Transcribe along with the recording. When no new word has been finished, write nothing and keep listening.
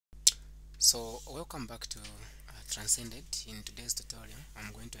So welcome back to Transcended. In today's tutorial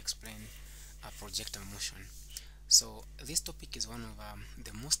I'm going to explain projectile motion. So this topic is one of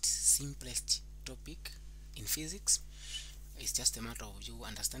the most simplest topic in physics. It's just a matter of you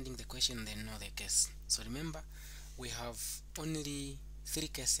understanding the question then know the case. So remember, we have only three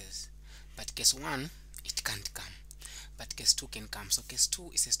cases, but case 1 it can't come, but case 2 can come. So case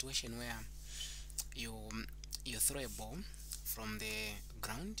 2 is a situation where you throw a ball from the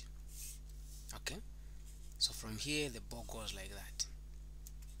ground. Okay, so from here the ball goes like that.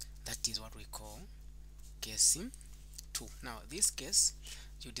 That is what we call case 2. Now this case,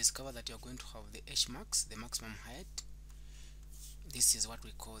 you discover that you're going to have the h max, the maximum height. This is what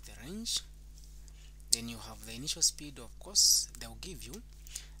we call the range. Then you have the initial speed, of course they'll give you.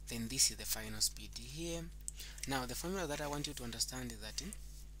 Then this is the final speed here. Now the formula that I want you to understand is that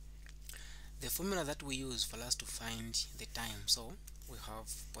the formula that we use for us to find the time. So we have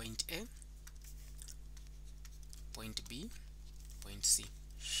point A, point B, point C.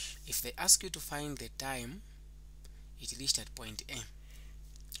 If they ask you to find the time it reached at point A,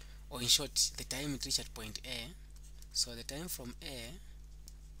 or in short the time it reached at point A, so the time from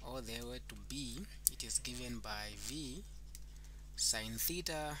A all the way to B, it is given by V sine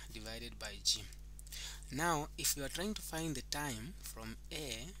theta divided by G. Now if you are trying to find the time from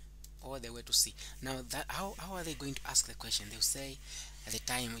A all the way to C, now that how are they going to ask the question? They'll say the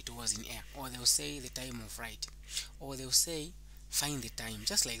time it was in air, or they'll say the time of flight, or they'll say find the time,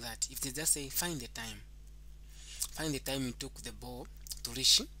 just like that. If they just say find the time it took the ball to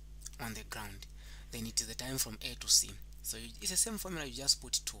reach on the ground, then it is the time from A to C. So it's the same formula, you just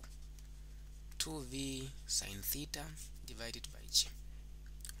put 2V sine theta divided by G.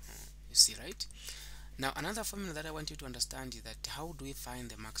 You see, right? Now another formula that I want you to understand is that how do we find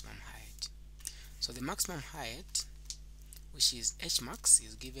the maximum height? So the maximum height, which is h max,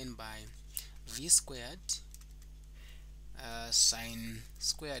 is given by V squared sine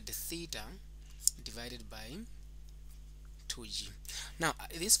squared theta divided by 2G. Now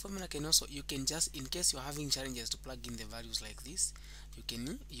this formula can also, you can just, in case you're having challenges to plug in the values like this, you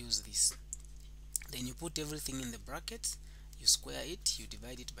can use this. Then you put everything in the brackets, you square it, you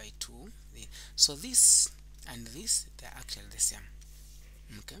divide it by 2. So this and this, they're actually the same.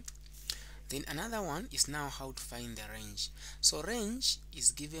 Okay, then another one is now how to find the range. So range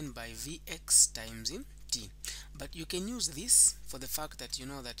is given by Vx times t, but you can use this for the fact that you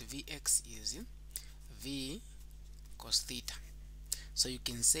know that Vx is V cos theta. So you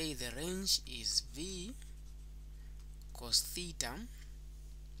can say the range is V cos theta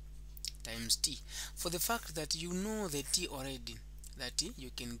times t, for the fact that you know the t already, that you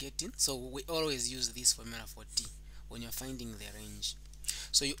can get in. So we always use this formula for t when you're finding the range.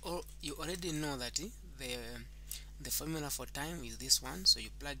 So you already know that the formula for time is this one, so you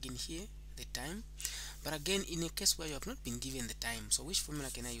plug in here the time. But again, in a case where you have not been given the time, so which formula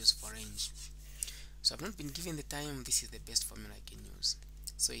can I use for range? So I've not been given the time, this is the best formula I can use.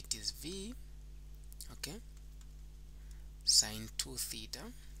 So it is V, okay, sine 2 theta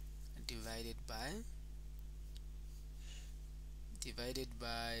divided by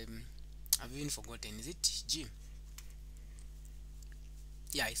I've even forgotten, is it G?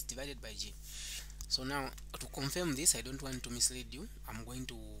 Yeah, it's divided by G. So now to confirm this, I don't want to mislead you, I'm going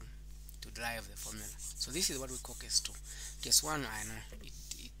to derive the formula. So this is what we call case 2. Case 1, I know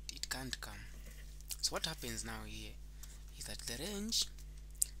it can't come. So what happens now here is that the range,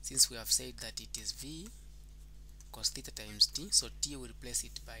 since we have said that it is V cos theta times t, so t will replace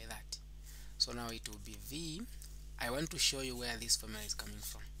it by that. So now it will be V. I want to show you where this formula is coming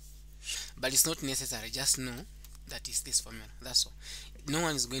from, but it's not necessary, just know that is this formula, that's all. No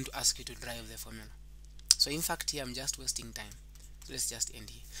one is going to ask you to derive the formula. So in fact here I'm just wasting time, so let's just end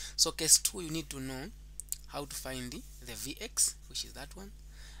here. So case 2, you need to know how to find the Vx, which is that one,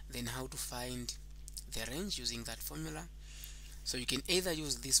 then how to find the range using that formula. So you can either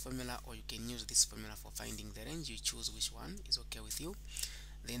use this formula or you can use this formula for finding the range. You choose which one is okay with you.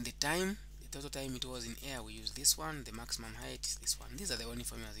 Then the time, the total time it was in air, we use this one. The maximum height is this one. These are the only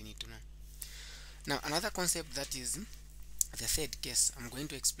formulas you need to know. Now another concept, that is the third case, I'm going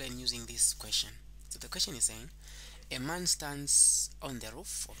to explain using this question. So the question is saying a man stands on the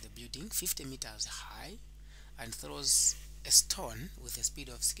roof of the building 50 meters high and throws a stone with a speed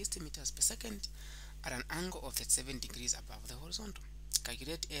of 60 meters per second at an angle of 37 degrees above the horizontal.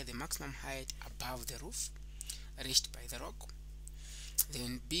 Calculate A, the maximum height above the roof reached by the rock.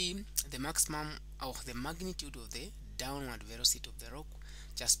 Then B, the maximum or the magnitude of the downward velocity of the rock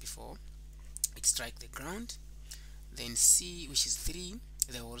just before it strikes the ground. Then C, which is 3,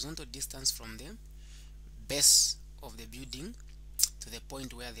 the horizontal distance from the base of the building to the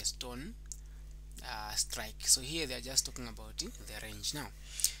point where the stone strike. So here they are just talking about the range. Now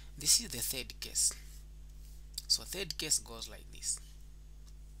this is the third case. So third case goes like this.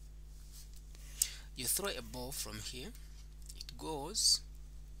 You throw a ball from here, it goes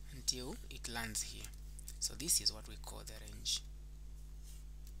until it lands here. So this is what we call the range.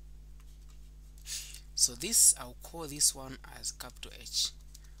 So this, I'll call this one as capital H,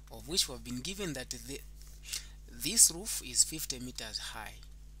 of which we have been given that this roof is 50 meters high.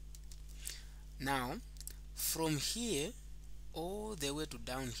 Now from here all the way to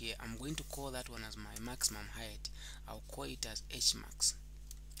down here, I'm going to call that one as my maximum height. I'll call it as H max.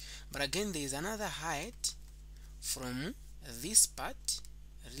 But again, there is another height from this part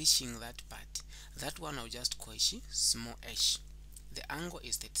reaching that part. That one I'll just call it small h. The angle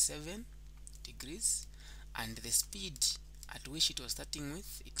is 37 degrees and the speed at which it was starting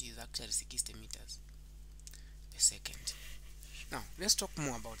with, it is actually 60 meters per second. Now let's talk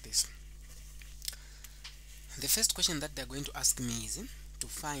more about this. The first question that they're going to ask me is to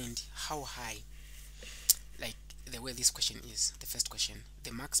find how high, like the way this question is. The first question,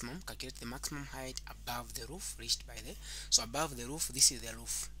 the maximum, calculate the maximum height above the roof reached by the, so above the roof, this is the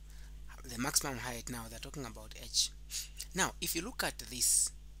roof, the maximum height. Now they're talking about h. Now if you look at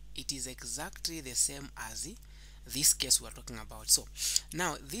this, it is exactly the same as this case we are talking about. So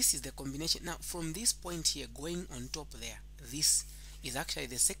now this is the combination. Now from this point here going on top there, this is actually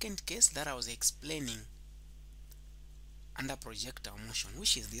the second case that I was explaining under projectile motion,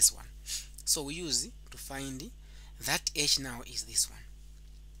 which is this one. So we use to find that h now is this one.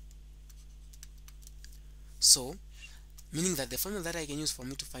 So meaning that the formula that I can use for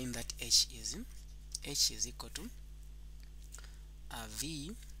me to find that h is equal to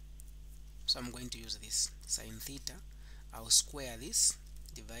v. So I'm going to use this sine theta. I'll square this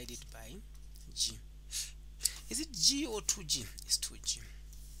divided by g. Is it g or 2g? It's 2g.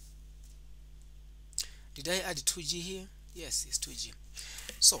 Did I add 2g here? Yes, it's 2g.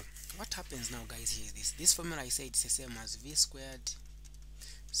 So what happens now, guys, here is this formula I said it's the same as v squared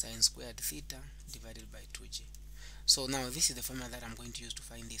sine squared theta divided by 2g. So now this is the formula that I'm going to use to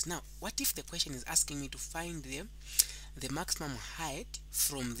find this. Now what if the question is asking me to find the maximum height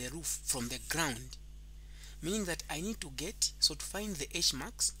from the roof, from the ground, meaning that I need to get, so to find the h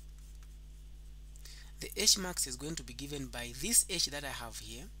max, the h max is going to be given by this h that I have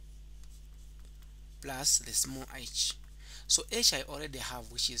here plus the small h. So h I already have,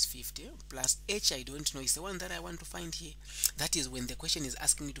 which is 50, plus h I don't know, is the one that I want to find here. That is when the question is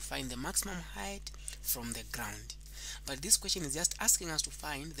asking me to find the maximum height from the ground. But this question is just asking us to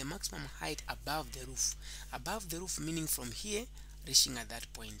find the maximum height above the roof. Above the roof meaning from here reaching at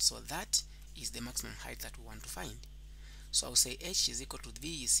that point. So that is the maximum height that we want to find. So I'll say h is equal to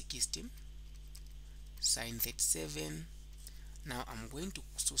v is 60 sine 37. Now I'm going to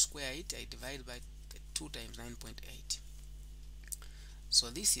square it. I divide by 2 times 9.8. So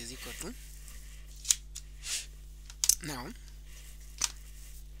this is equal to, now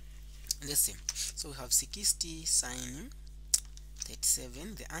let's see, so we have 60 sine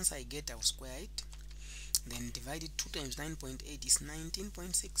 37. The answer I get, I'll square it, then divide it 2 times 9.8 is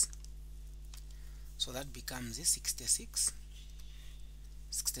 19.6. So that becomes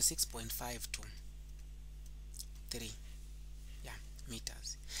 66.523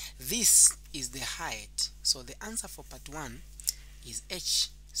 meters. This is the height. So the answer for part 1 is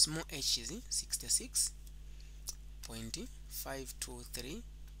h, small h is 66.523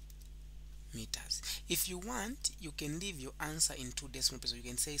 meters. If you want, you can leave your answer in 2 decimal places. You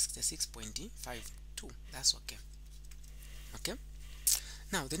can say 66.52. That's okay. Okay.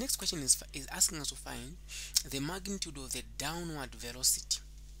 Now the next question is asking us to find the magnitude of the downward velocity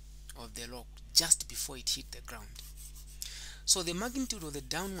of the rock just before it hit the ground. So the magnitude of the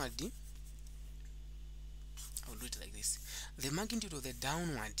downward, I'll do it like this. The magnitude of the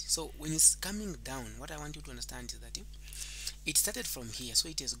downward, so when it's coming down, what I want you to understand is that it started from here, so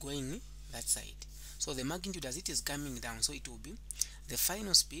it is going that side. So the magnitude as it is coming down, so it will be the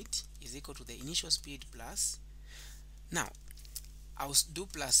final speed is equal to the initial speed plus, now I'll do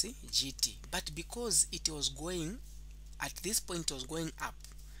plus gt, but because it was going at this point, it was going up,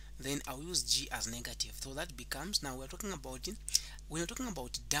 then I'll use g as negative. So that becomes, now we're talking about, when we're talking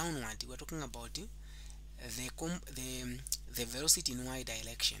about downward, we're talking about the velocity in y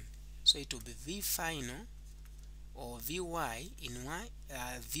direction. So it will be v final or vy in y,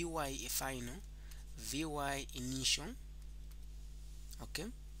 vy final, vy initial, okay,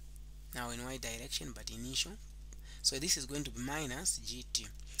 now in y direction but initial. So this is going to be minus gt,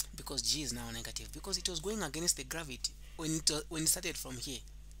 because g is now negative, because it was going against the gravity when it started from here.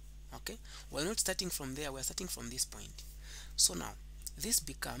 Okay, we're not starting from there, we're starting from this point. So now this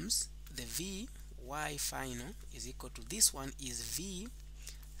becomes the vy y final is equal to, this one is v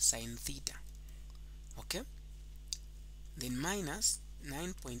sine theta, okay, then minus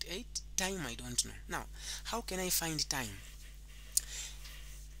 9.8. Time I don't know. Now how can I find time?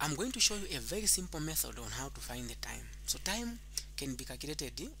 I'm going to show you a very simple method on how to find the time. So time can be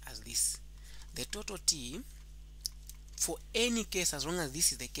calculated as this: the total t for any case, as long as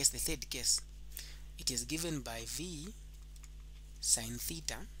this is the case, the third case, it is given by v sine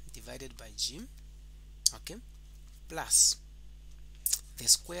theta divided by g, okay, plus the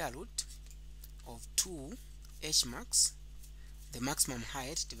square root of 2 h max, the maximum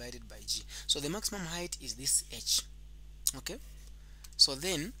height, divided by g. So the maximum height is this h, okay. So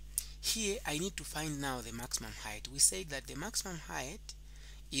then here I need to find now the maximum height. We say that the maximum height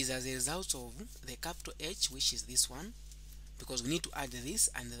is as a result of the capital H, which is this one, because we need to add this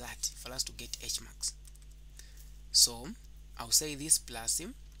and that for us to get h max. So I'll say this plus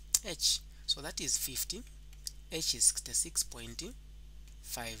h, so that is 50, h is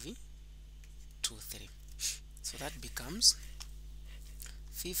 66.523. so that becomes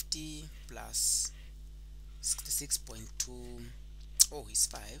 50 plus 66.2, oh, it's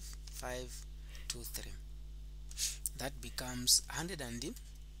 523. That becomes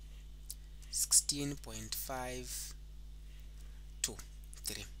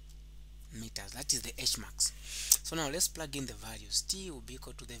 116.523 meters. That is the h max. So now let's plug in the values. T will be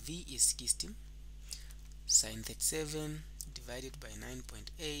equal to, the v is 60 sine 37 divided by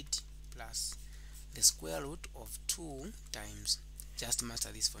 9.8 plus the square root of 2 times, just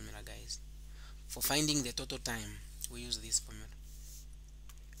master this formula, guys. For finding the total time, we use this formula,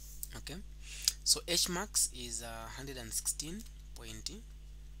 okay. So h max is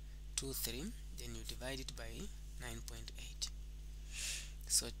 116.23, then you divide it by 9.8.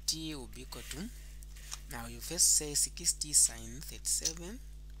 So t will be equal to, now you first say 60 sine 37,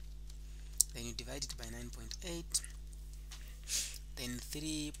 then you divide it by 9.8, then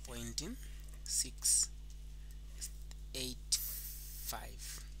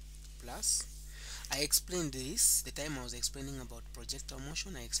 3.685 plus, I explained this the time I was explaining about projectile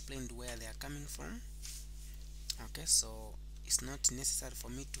motion. I explained where they are coming from, okay, so it's not necessary for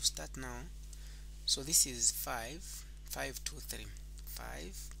me to start now. So this is 523,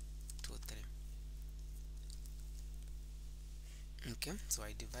 okay. So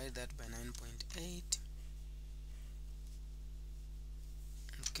I divide that by 9.8,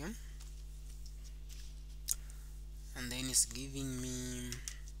 okay, and then it's giving me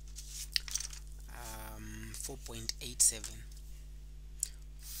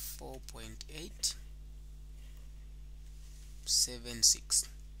 4.876.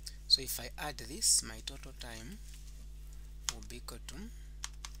 So if I add this, my total time will be equal to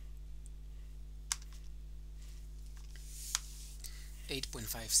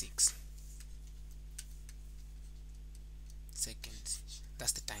 8.56 seconds.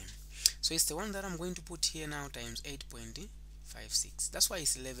 That's the time. So it's the one that I'm going to put here now, times 8.56. That's why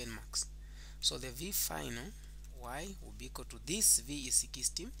it's 11 max. So the v final y will be equal to, this v is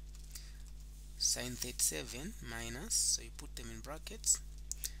 60 sine 37 minus, so you put them in brackets,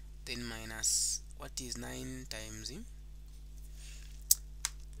 then minus, what is 9 times,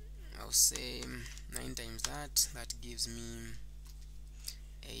 I'll say 9 times that, that gives me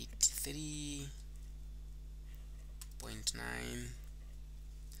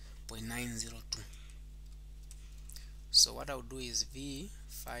 83.9.902. So what I'll do is v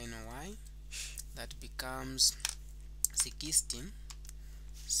final y, that becomes 16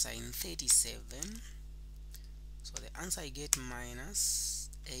 sine 37, so the answer I get minus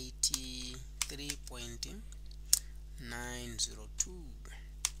 83.902.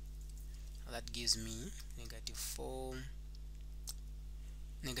 That gives me negative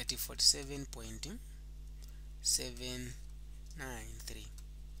 47.793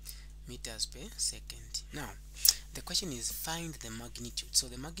 meters per second. Now the question is, find the magnitude. So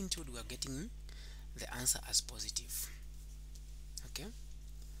the magnitude, we are getting the answer as positive, okay.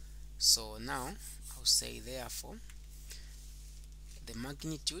 So now I'll say, therefore the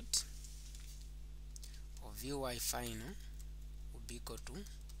magnitude of Vy final will be equal to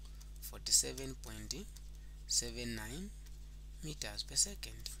 47.79 meters per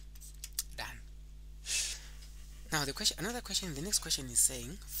second. Done. Now the question, another question, the next question is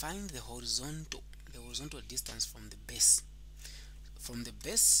saying, find the horizontal distance from the base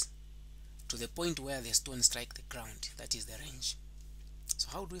to the point where the stone strike the ground, that is the range. So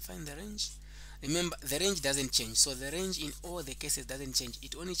how do we find the range? Remember, the range doesn't change, so the range in all the cases doesn't change.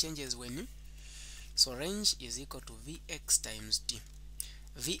 It only changes when, so range is equal to Vx times t.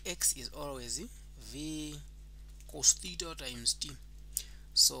 Vx is always v cos theta times t.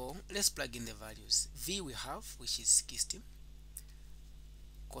 So let's plug in the values. V we have, which is 60,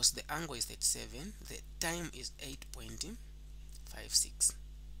 cos the angle is 37, the time is 8.56.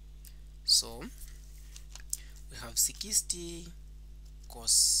 So we have 60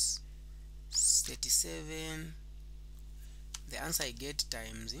 cos 37, the answer I get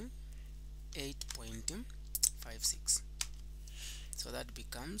times 8.56. So that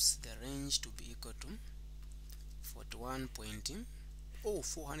becomes the range to be equal to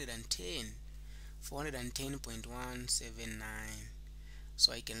 410.179.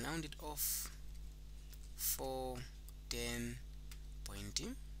 So I can round it off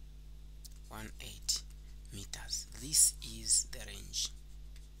 410.18 meters. This is the range.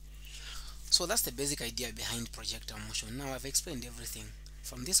 So that's the basic idea behind projectile motion. Now I've explained everything.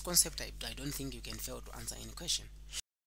 From this concept, I don't think you can fail to answer any question.